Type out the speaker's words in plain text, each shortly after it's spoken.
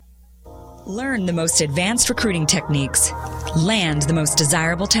Learn the most advanced recruiting techniques. Land the most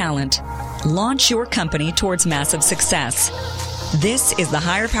desirable talent. Launch your company towards massive success. This is the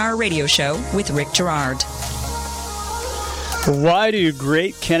Higher Power Radio Show with Rick Girard. Why do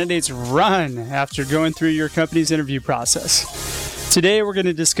great candidates run after going through your company's interview process? Today, we're going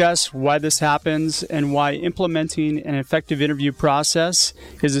to discuss why this happens and why implementing an effective interview process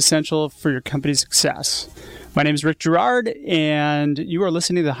is essential for your company's success. My name is Rick Girard, and you are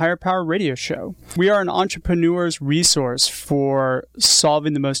listening to the Higher Power Radio Show. We are an entrepreneur's resource for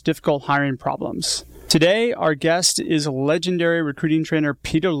solving the most difficult hiring problems. Today, our guest is legendary recruiting trainer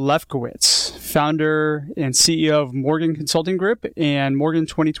Peter Lefkowitz, founder and CEO of Morgan Consulting Group and Morgan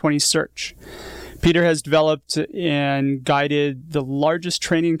 2020 Search. Peter has developed and guided the largest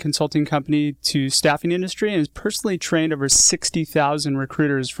training consulting company to staffing industry and has personally trained over 60,000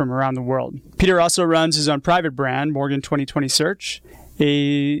 recruiters from around the world. Peter also runs his own private brand, Morgan 2020 Search,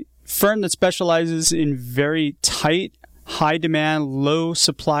 a firm that specializes in very tight, high-demand,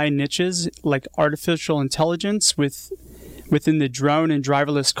 low-supply niches like artificial intelligence within the drone and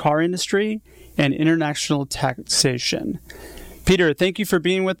driverless car industry and international taxation. Peter, thank you for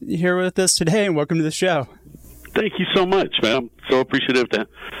being here with us today, and welcome to the show. Thank you so much, man. I'm so appreciative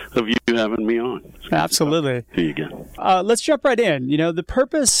of you having me on. Absolutely. Here you go. Let's jump right in. You know, the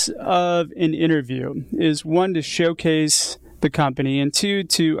purpose of an interview is, one, to showcase the company, and two,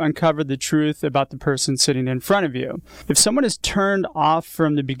 to uncover the truth about the person sitting in front of you. If someone is turned off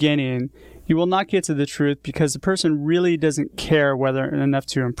from the beginning, you will not get to the truth because the person really doesn't care whether enough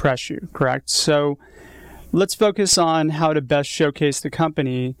to impress you, correct? So let's focus on how to best showcase the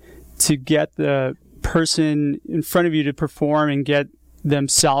company to get the person in front of you to perform and get them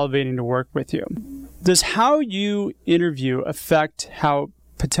salivating to work with you. Does how you interview affect how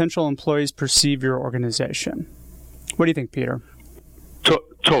potential employees perceive your organization? What do you think, Peter?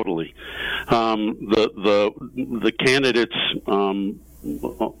 Totally. The candidates,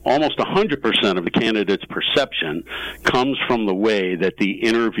 almost 100% of the candidates' perception comes from the way that the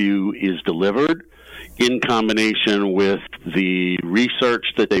interview is delivered, in combination with the research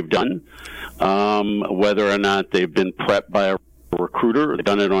that they've done, whether or not they've been prepped by a recruiter or they've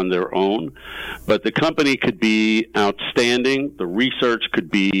done it on their own. But the company could be outstanding. The research could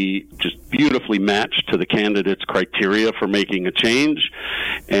be just beautifully matched to the candidate's criteria for making a change.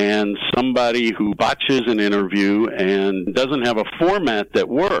 And somebody who botches an interview and doesn't have a format that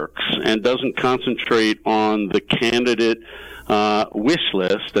works and doesn't concentrate on the candidate wish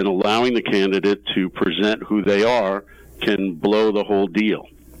list and allowing the candidate to present who they are can blow the whole deal.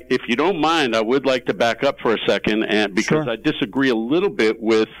 If you don't mind, I would like to back up for a second, and because Sure. I disagree a little bit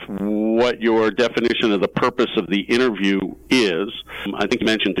with what your definition of the purpose of the interview is. I think you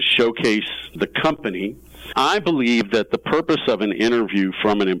mentioned to showcase the company. I believe that the purpose of an interview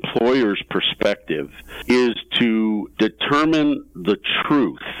from an employer's perspective is to determine the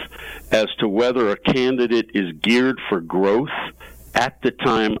truth as to whether a candidate is geared for growth at the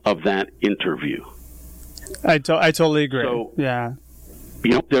time of that interview. I totally agree. So, yeah.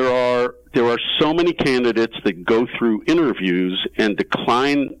 You know, there are so many candidates that go through interviews and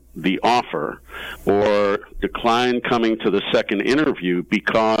decline the offer or decline coming to the second interview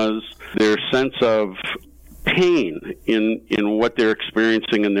because their sense of pain in what they're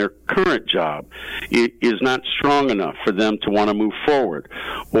experiencing in their current job is not strong enough for them to want to move forward,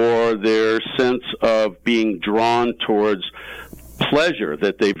 or their sense of being drawn towards pleasure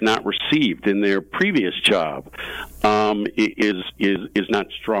that they've not received in their previous job is not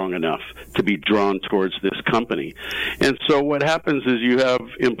strong enough to be drawn towards this company. And so what happens is you have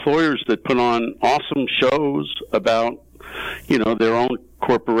employers that put on awesome shows about, you know, their own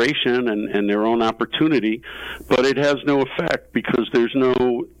corporation and their own opportunity, but it has no effect because there's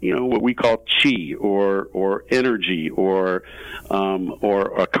no, you know, what we call chi or energy or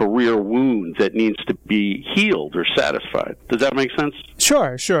a career wound that needs to be healed or satisfied. Does that make sense?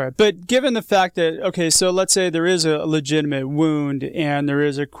 Sure. But given the fact that, okay, so let's say there is a legitimate wound and there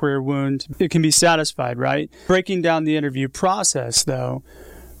is a career wound, it can be satisfied, right? Breaking down the interview process, though,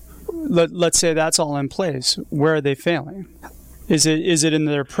 let's say that's all in place. Where are they failing? Is it in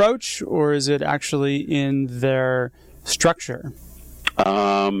their approach, or is it actually in their structure?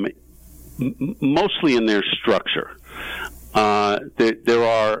 Mostly in their structure. There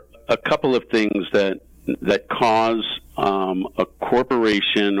are a couple of things that cause a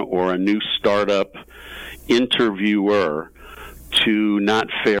corporation or a new startup interviewer to not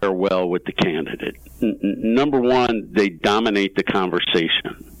fare well with the candidate. Number one, they dominate the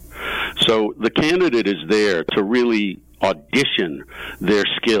conversation. So the candidate is there to really audition their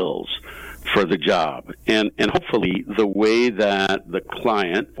skills for the job. And hopefully the way that the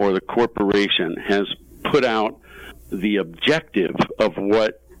client or the corporation has put out the objective of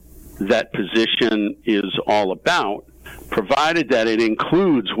what that position is all about, provided that it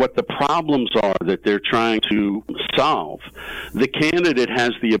includes what the problems are that they're trying to solve, the candidate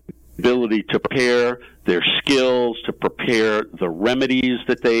has the ability to prepare their skills, to prepare the remedies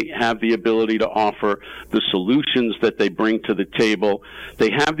that they have the ability to offer, the solutions that they bring to the table.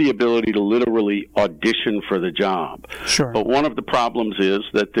 They have the ability to literally audition for the job. Sure. But one of the problems is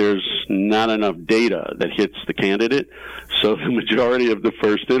that there's not enough data that hits the candidate. So the majority of the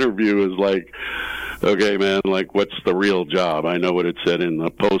first interview is like, okay, man, like, what's the real job? I know what it said in the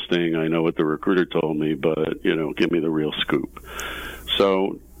posting. I know what the recruiter told me, but, give me the real scoop.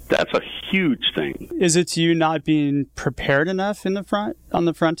 So that's a huge thing. Is it you not being prepared enough on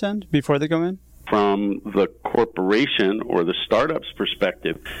the front end before they go in? From the corporation or the startup's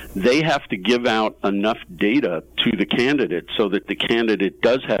perspective, they have to give out enough data to the candidate so that the candidate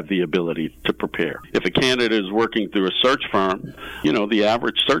does have the ability to prepare. If a candidate is working through a search firm, the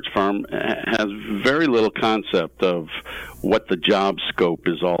average search firm has very little concept of what the job scope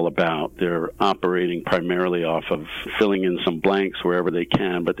is all about. They're operating primarily off of filling in some blanks wherever they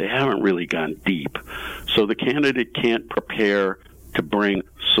can, but they haven't really gone deep. So the candidate can't prepare to bring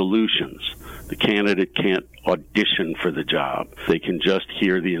solutions. The candidate can't audition for the job. They can just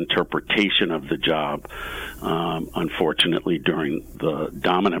hear the interpretation of the job, unfortunately, during the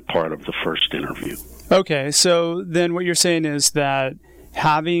dominant part of the first interview. Okay, so then what you're saying is that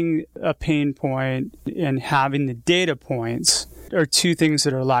having a pain point and having the data points are two things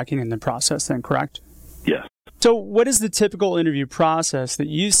that are lacking in the process then, correct? Yes. So what is the typical interview process that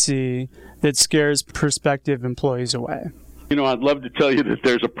you see that scares prospective employees away? I'd love to tell you that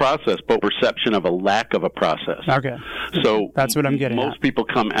there's a process, but perception of a lack of a process. Okay. So that's what I'm getting at. Most people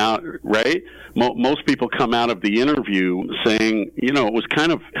come out, right? Most people come out of the interview saying, it was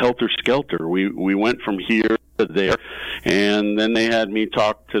kind of helter-skelter. We went from here to there, and then they had me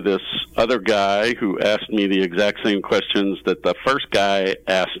talk to this other guy who asked me the exact same questions that the first guy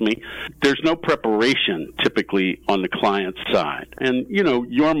asked me. There's no preparation typically on the client's side. And,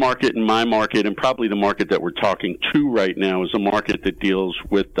 your market and my market, and probably the market that we're talking to right now, is a market that deals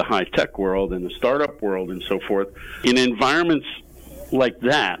with the high-tech world and the startup world and so forth. In environments like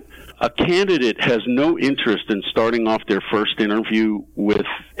that, a candidate has no interest in starting off their first interview with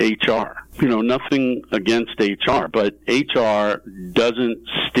HR. Nothing against HR, but HR doesn't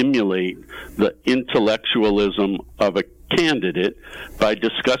stimulate the intellectualism of a candidate by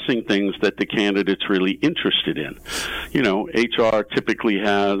discussing things that the candidate's really interested in. HR typically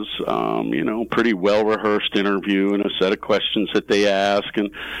has, pretty well-rehearsed interview and a set of questions that they ask,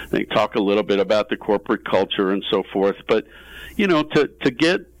 and they talk a little bit about the corporate culture and so forth. But, to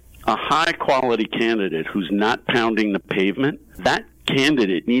get a high-quality candidate who's not pounding the pavement, that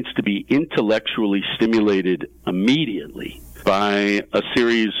candidate needs to be intellectually stimulated immediately by a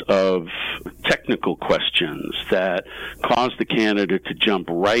series of technical questions that cause the candidate to jump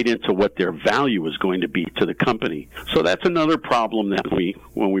right into what their value is going to be to the company. So that's another problem that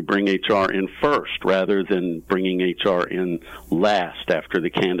when we bring HR in first, rather than bringing HR in last after the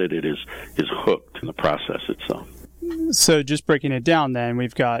candidate is hooked in the process itself. So just breaking it down then,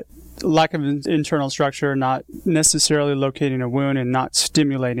 we've got lack of internal structure, not necessarily locating a wound, and not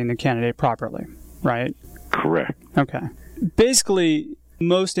stimulating the candidate properly, right? Correct. Okay. Basically,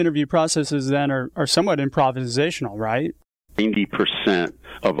 most interview processes then are somewhat improvisational, right? 90%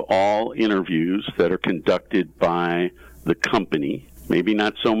 of all interviews that are conducted by the company, maybe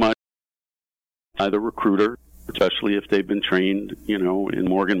not so much by the recruiter, especially if they've been trained, in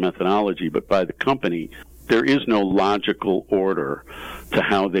Morgan methodology, but by the company, there is no logical order to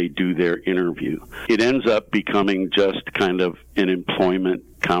how they do their interview. It ends up becoming just kind of an employment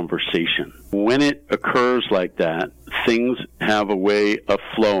conversation. When it occurs like that, things have a way of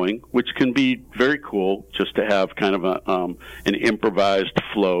flowing, which can be very cool just to have kind of an improvised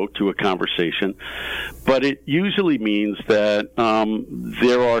flow to a conversation. But it usually means that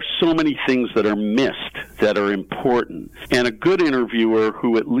there are so many things that are missed that are important. And a good interviewer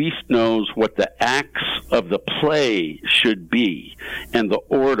who at least knows what the acts of the play should be and the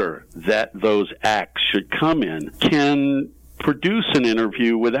order that those acts should come in can produce an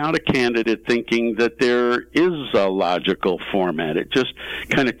interview without a candidate thinking that there is a logical format. It just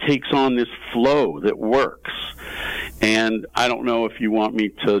kind of takes on this flow that works. And I don't know if you want me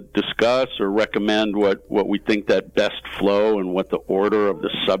to discuss or recommend what we think that best flow and what the order of the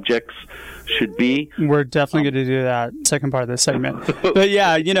subjects should be. We're definitely going to do that second part of this segment. But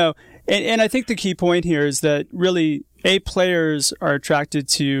yeah, And I think the key point here is that really A players are attracted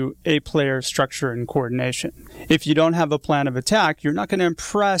to A player structure and coordination. If you don't have a plan of attack, you're not going to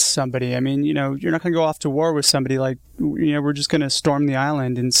impress somebody. I mean, you're not going to go off to war with somebody like, we're just going to storm the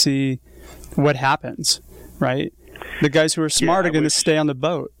island and see what happens, right? The guys who are smart are going to stay on the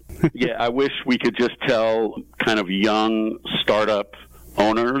boat. Yeah, I wish we could just tell kind of young startup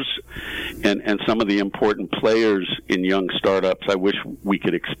owners and some of the important players in young startups, I wish we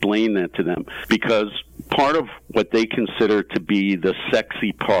could explain that to them, because part of what they consider to be the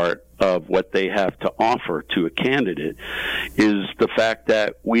sexy part of what they have to offer to a candidate is the fact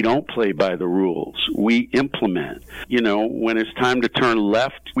that we don't play by the rules. We implement. When it's time to turn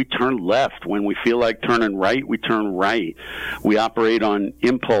left, we turn left. When we feel like turning right, we turn right. We operate on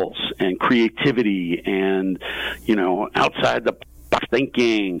impulse and creativity and, outside the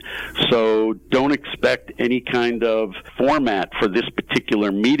thinking. So don't expect any kind of format for this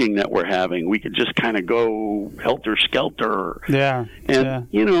particular meeting that we're having. We could just kind of go helter-skelter. Yeah. And,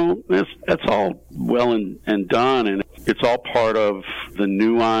 that's all well and done, and it's all part of the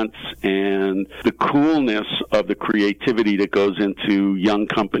nuance and the coolness of the creativity that goes into young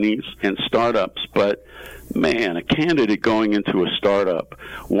companies and startups. But man, a candidate going into a startup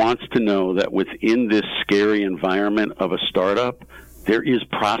wants to know that within this scary environment of a startup, there is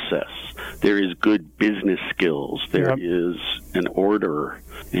process, there is good business skills, there is an order,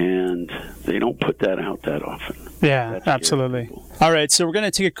 and they don't put that out that often. Yeah, absolutely. All right, so we're going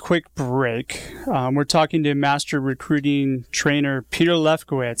to take a quick break. We're talking to Master Recruiting Trainer Peter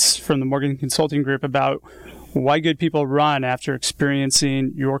Lefkowitz from the Morgan Consulting Group about why good people run after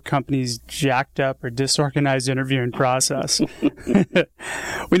experiencing your company's jacked up or disorganized interviewing process.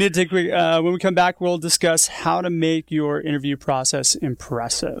 We need to take a quick, when we come back, we'll discuss how to make your interview process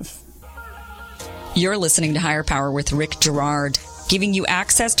impressive. You're listening to Higher Power with Rick Girard, giving you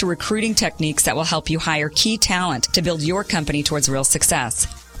access to recruiting techniques that will help you hire key talent to build your company towards real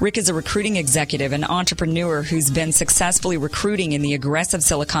success. Rick is a recruiting executive and entrepreneur who's been successfully recruiting in the aggressive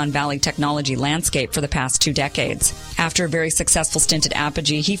Silicon Valley technology landscape for the past 2 decades. After a very successful stint at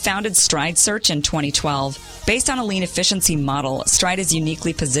Apogee, he founded Stride Search in 2012. Based on a lean efficiency model, Stride has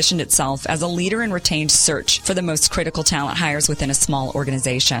uniquely positioned itself as a leader in retained search for the most critical talent hires within a small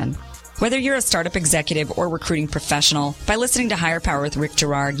organization. Whether you're a startup executive or recruiting professional, by listening to Higher Power with Rick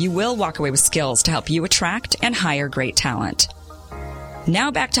Girard, you will walk away with skills to help you attract and hire great talent.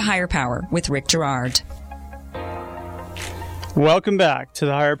 Now back to Higher Power with Rick Girard. Welcome back to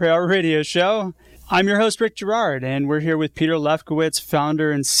the Higher Power Radio Show. I'm your host, Rick Girard, and we're here with Peter Lefkowitz,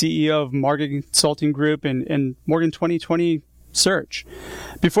 founder and CEO of Morgan Consulting Group and Morgan 2020 Search.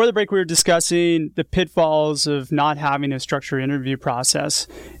 Before the break, we were discussing the pitfalls of not having a structured interview process,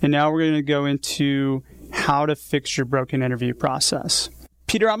 and now we're going to go into how to fix your broken interview process.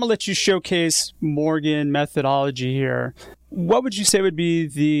 Peter, I'm going to let you showcase Morgan methodology here. What would you say would be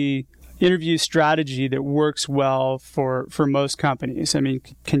the interview strategy that works well for most companies? I mean,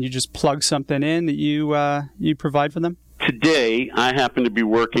 can you just plug something in that you provide for them? Today, I happen to be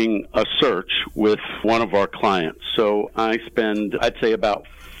working a search with one of our clients. So I spend, I'd say, about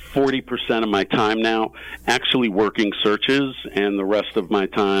 40% of my time now actually working searches and the rest of my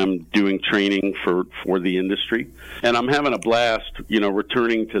time doing training for the industry. And I'm having a blast,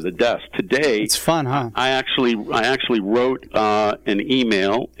 returning to the desk. Today, it's fun, huh? I actually wrote an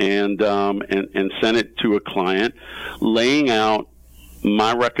email and sent it to a client laying out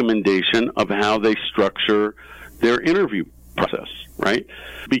my recommendation of how they structure their interview process, right?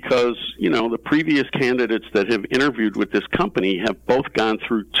 Because, the previous candidates that have interviewed with this company have both gone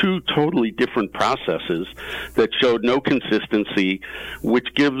through 2 totally different processes that showed no consistency, which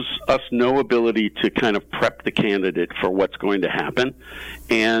gives us no ability to kind of prep the candidate for what's going to happen.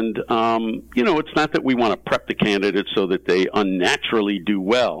 And, it's not that we want to prep the candidate so that they unnaturally do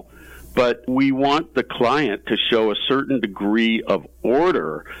well, but we want the client to show a certain degree of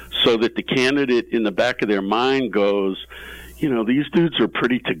order so that the candidate in the back of their mind goes, these dudes are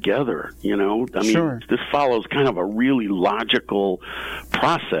pretty together, Sure. This follows kind of a really logical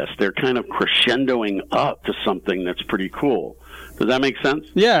process. They're kind of crescendoing up to something that's pretty cool. Does that make sense?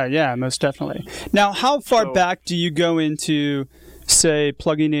 Yeah, most definitely. Now, how far back do you go into, say,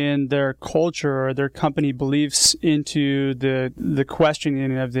 plugging in their culture or their company beliefs into the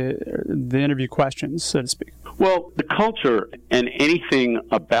questioning of the interview questions, so to speak? Well, the culture and anything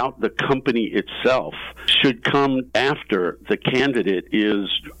about the company itself should come after the candidate is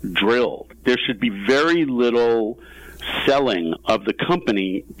drilled. There should be very little selling of the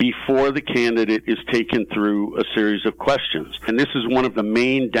company before the candidate is taken through a series of questions. And this is one of the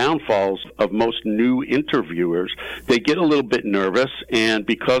main downfalls of most new interviewers. They get a little bit nervous, and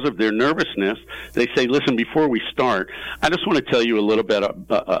because of their nervousness, they say, listen, before we start, I just want to tell you a little bit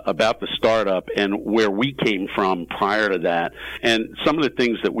about the startup and where we came from prior to that, and some of the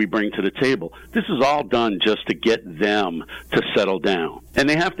things that we bring to the table. This is all done just to get them to settle down. And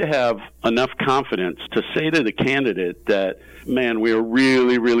they have to have enough confidence to say to the candidate that, man, we are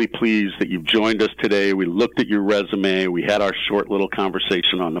really, really pleased that you've joined us today. We looked at your resume. We had our short little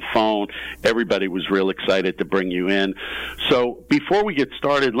conversation on the phone. Everybody was real excited to bring you in. So before we get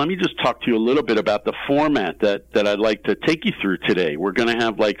started, let me just talk to you a little bit about the format that I'd like to take you through today. We're going to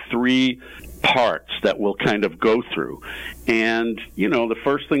have like 3 parts that we'll kind of go through. And, the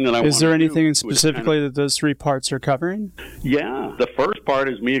first thing that I want to do... Is there anything specifically that those 3 parts are covering? Yeah. The first part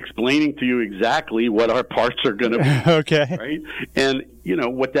is me explaining to you exactly what our parts are going to be. Okay. Right? And,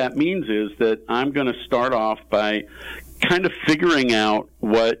 what that means is that I'm going to start off by kind of figuring out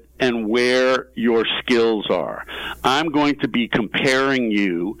what and where your skills are. I'm going to be comparing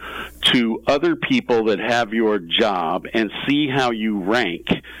you to other people that have your job and see how you rank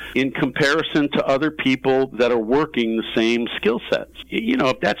in comparison to other people that are working the same skill sets.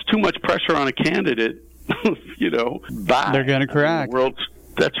 If that's too much pressure on a candidate, bye. They're going to crack.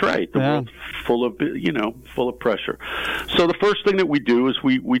 That's right. The world's full of pressure. So the first thing that we do is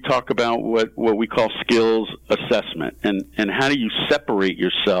we talk about what we call skills assessment, and how do you separate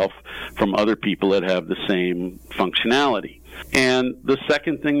yourself from other people that have the same functionality. And the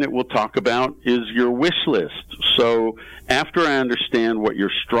second thing that we'll talk about is your wish list. So after I understand what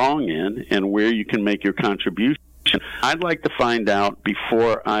you're strong in and where you can make your contribution, I'd like to find out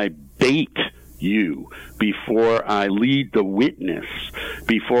before I bait you, before I lead the witness,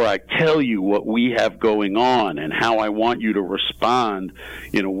 before I tell you what we have going on and how I want you to respond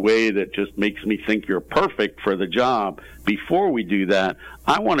in a way that just makes me think you're perfect for the job. Before we do that,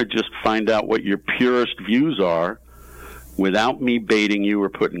 I want to just find out what your purest views are without me baiting you or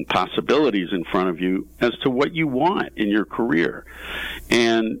putting possibilities in front of you as to what you want in your career.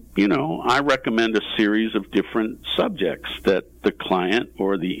 And, I recommend a series of different subjects that the client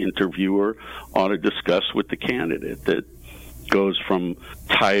or the interviewer ought to discuss with the candidate, that goes from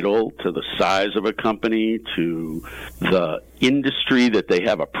title to the size of a company to the industry that they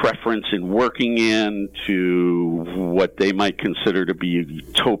have a preference in working in to what they might consider to be a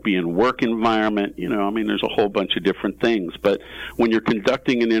utopian work environment. There's a whole bunch of different things. But when you're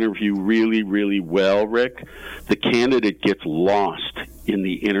conducting an interview really, really well, Rick, the candidate gets lost in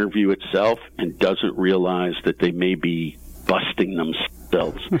the interview itself and doesn't realize that they may be busting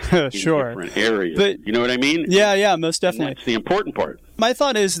themselves in different areas. But, you know what I mean? Yeah, most definitely. And that's the important part. My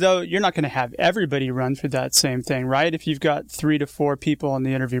thought is, though, you're not going to have everybody run through that same thing, right? If you've got 3 to 4 people in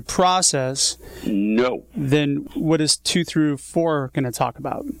the interview process, no. Then what is 2 through 4 going to talk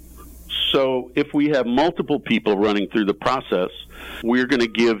about? So if we have multiple people running through the process, we're going to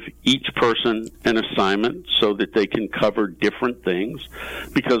give each person an assignment so that they can cover different things,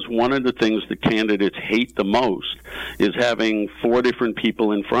 because one of the things the candidates hate the most is having 4 different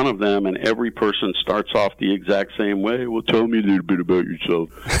people in front of them and every person starts off the exact same way. Well, tell me a little bit about yourself.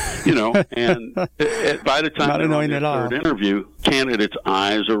 And by the time they're on their third interview, candidates'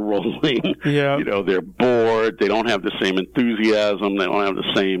 eyes are rolling. Yeah. They're bored. They don't have the same enthusiasm. They don't have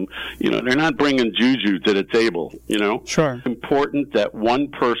the same, they're not bringing juju to the table, Sure. It's important that one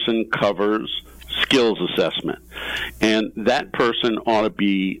person covers skills assessment, and that person ought to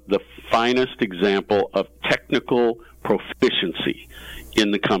be the finest example of technical proficiency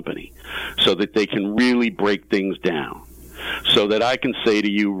in the company so that they can really break things down. So that I can say to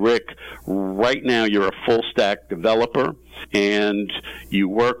you, Rick, right now you're a full stack developer and you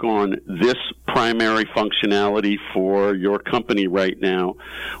work on this primary functionality for your company right now.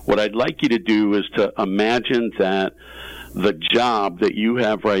 What I'd like you to do is to imagine that the job that you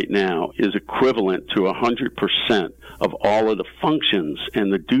have right now is equivalent to 100% of all of the functions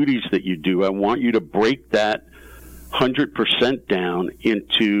and the duties that you do. I want you to break that 100% down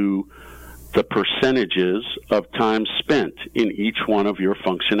into the percentages of time spent in each one of your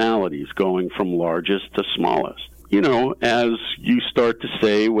functionalities, going from largest to smallest. As you start to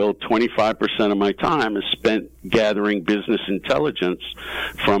say, well, 25% of my time is spent gathering business intelligence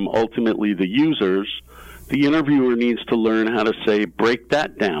from ultimately the users, the interviewer needs to learn how to say, break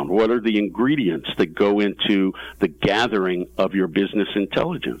that down. What are the ingredients that go into the gathering of your business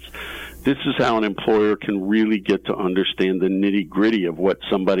intelligence? This is how an employer can really get to understand the nitty-gritty of what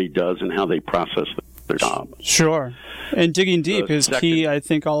somebody does and how they process their job. Sure. And digging deep is key, I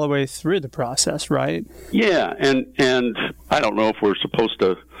think, all the way through the process, right? Yeah, and I don't know if we're supposed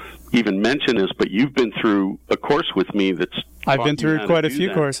to even mention this, but you've been through a course with me that's... I've been through quite a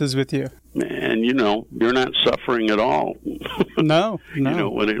few courses with you. And, you're not suffering at all. No.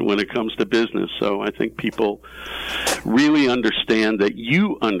 When it comes to business. So I think people really understand that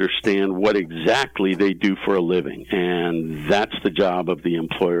you understand what exactly they do for a living. And that's the job of the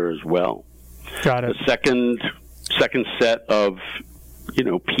employer as well. Got it. The second set of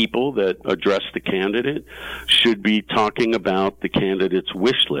people that address the candidate should be talking about the candidate's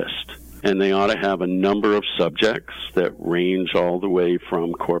wish list. And they ought to have a number of subjects that range all the way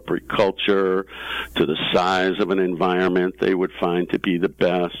from corporate culture to the size of an environment they would find to be the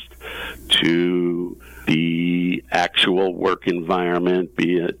best, to the actual work environment,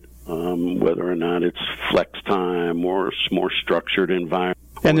 be it whether or not it's flex time or more structured environment,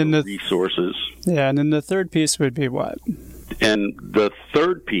 and then the resources. Yeah, and then the third piece would be what? And the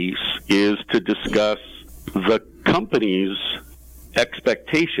third piece is to discuss the company's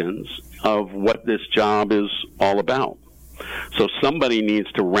expectations of what this job is all about. So somebody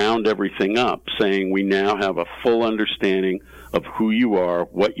needs to round everything up, saying we now have a full understanding of who you are,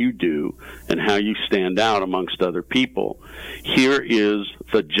 what you do, and how you stand out amongst other people. Here is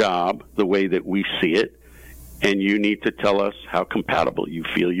the job, the way that we see it, and you need to tell us how compatible you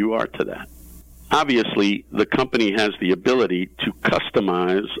feel you are to that. Obviously, the company has the ability to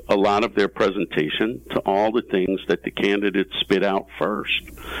customize a lot of their presentation to all the things that the candidates spit out first.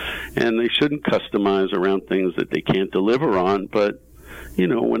 And they shouldn't customize around things that they can't deliver on. But,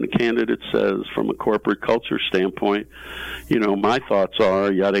 when the candidate says from a corporate culture standpoint, my thoughts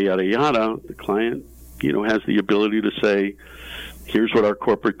are yada, yada, yada, the client, has the ability to say, here's what our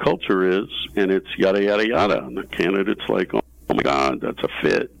corporate culture is, and it's yada, yada, yada. And the candidate's like, oh my God, that's a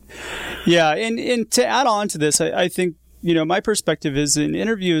fit. Yeah, and to add on to this, I think, my perspective is an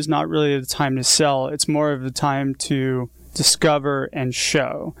interview is not really the time to sell. It's more of the time to discover and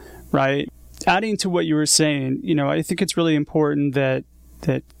show, right? Adding to what you were saying, I think it's really important that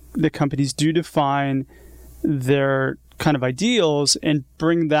the companies do define their kind of ideals and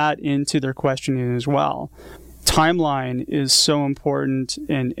bring that into their questioning as well. Timeline is so important,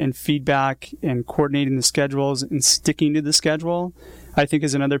 and feedback and coordinating the schedules and sticking to the schedule, I think,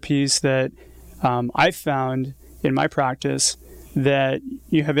 is another piece that I've found in my practice, that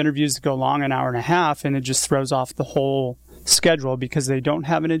you have interviews that go long, an hour and a half, and it just throws off the whole schedule because they don't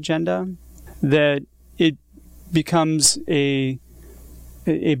have an agenda, that it becomes a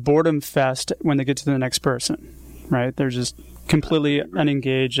boredom fest when they get to the next person, right? They're just completely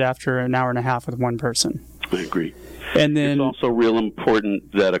unengaged after an hour and a half with one person. I agree. And then it's also real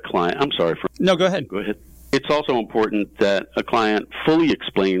important that a client... I'm sorry. No, go ahead. Go ahead. It's also important that a client fully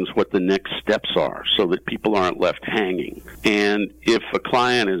explains what the next steps are so that people aren't left hanging. And if a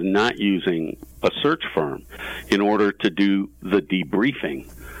client is not using a search firm in order to do the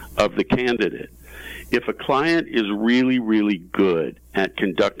debriefing of the candidate, if a client is really, really good at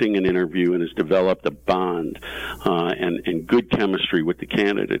conducting an interview and has developed a bond and good chemistry with the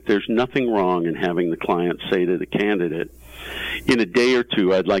candidate, there's nothing wrong in having the client say to the candidate, in a day or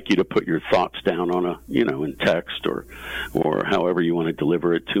two, I'd like you to put your thoughts down on in text or however you want to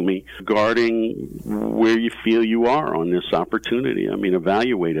deliver it to me regarding where you feel you are on this opportunity. I mean,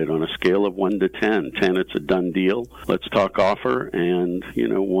 evaluate it on a scale of 1 to 10. 10, it's a done deal. Let's talk offer, and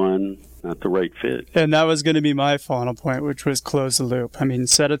 1, not the right fit. And that was going to be my final point, which was close the loop. I mean,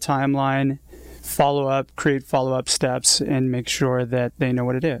 set a timeline, follow up, create follow-up steps, and make sure that they know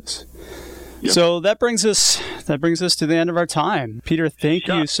what it is. Yep. So that brings us to the end of our time. Peter, thank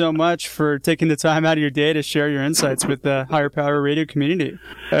you so much for taking the time out of your day to share your insights with the Higher Power Radio community.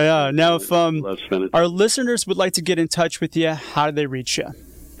 Now, if our listeners would like to get in touch with you, how do they reach you?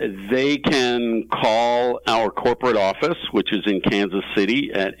 They can call our corporate office, which is in Kansas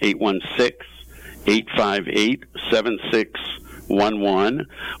City, at 816-858-7611,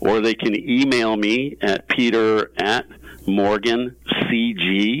 or they can email me at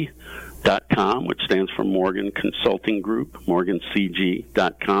peter@morgancg.com, which stands for Morgan Consulting Group,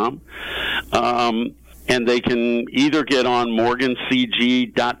 morgancg.com. And they can either get on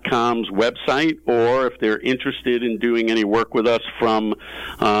morgancg.com's website, or if they're interested in doing any work with us from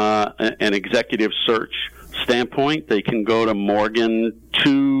an executive search standpoint, they can go to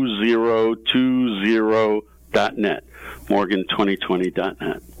morgan2020.net,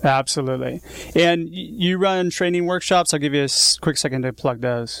 morgan2020.net. Absolutely. And you run training workshops. I'll give you a quick second to plug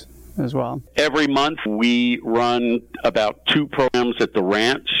those as well. Every month we run about 2 programs at the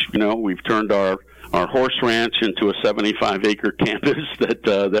ranch. We've turned our our horse ranch into a 75-acre campus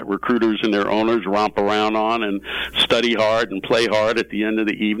that recruiters and their owners romp around on and study hard and play hard at the end of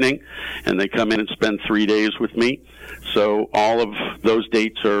the evening. And they come in and spend 3 days with me. So all of those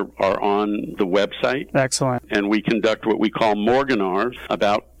dates are on the website. Excellent. And we conduct what we call Morganars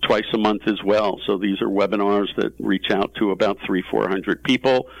about twice a month as well. So these are webinars that reach out to about 300-400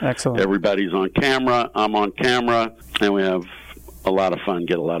 people. Excellent. Everybody's on camera. I'm on camera. And we have a lot of fun,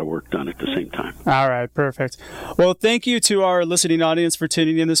 get a lot of work done at the same time. All right, perfect. Well, thank you to our listening audience for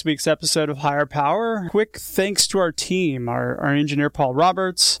tuning in this week's episode of Higher Power. Quick thanks to our team, our engineer, Paul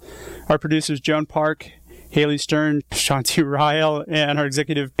Roberts, our producers, Joan Park, Haley Stern, Shanti Ryle, and our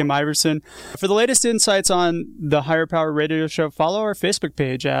executive, Kim Iverson. For the latest insights on the Higher Power Radio Show, follow our Facebook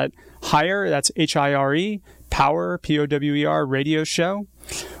page at Higher, that's H-I-R-E, Power, P-O-W-E-R, Radio Show,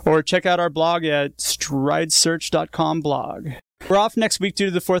 or check out our blog at stridesearch.com blog. We're off next week due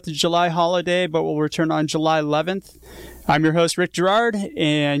to the 4th of July holiday, but we'll return on July 11th. I'm your host, Rick Girard,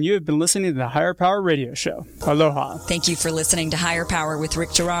 and you have been listening to the Higher Power Radio Show. Aloha. Thank you for listening to Higher Power with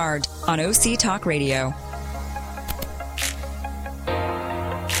Rick Girard on OC Talk Radio.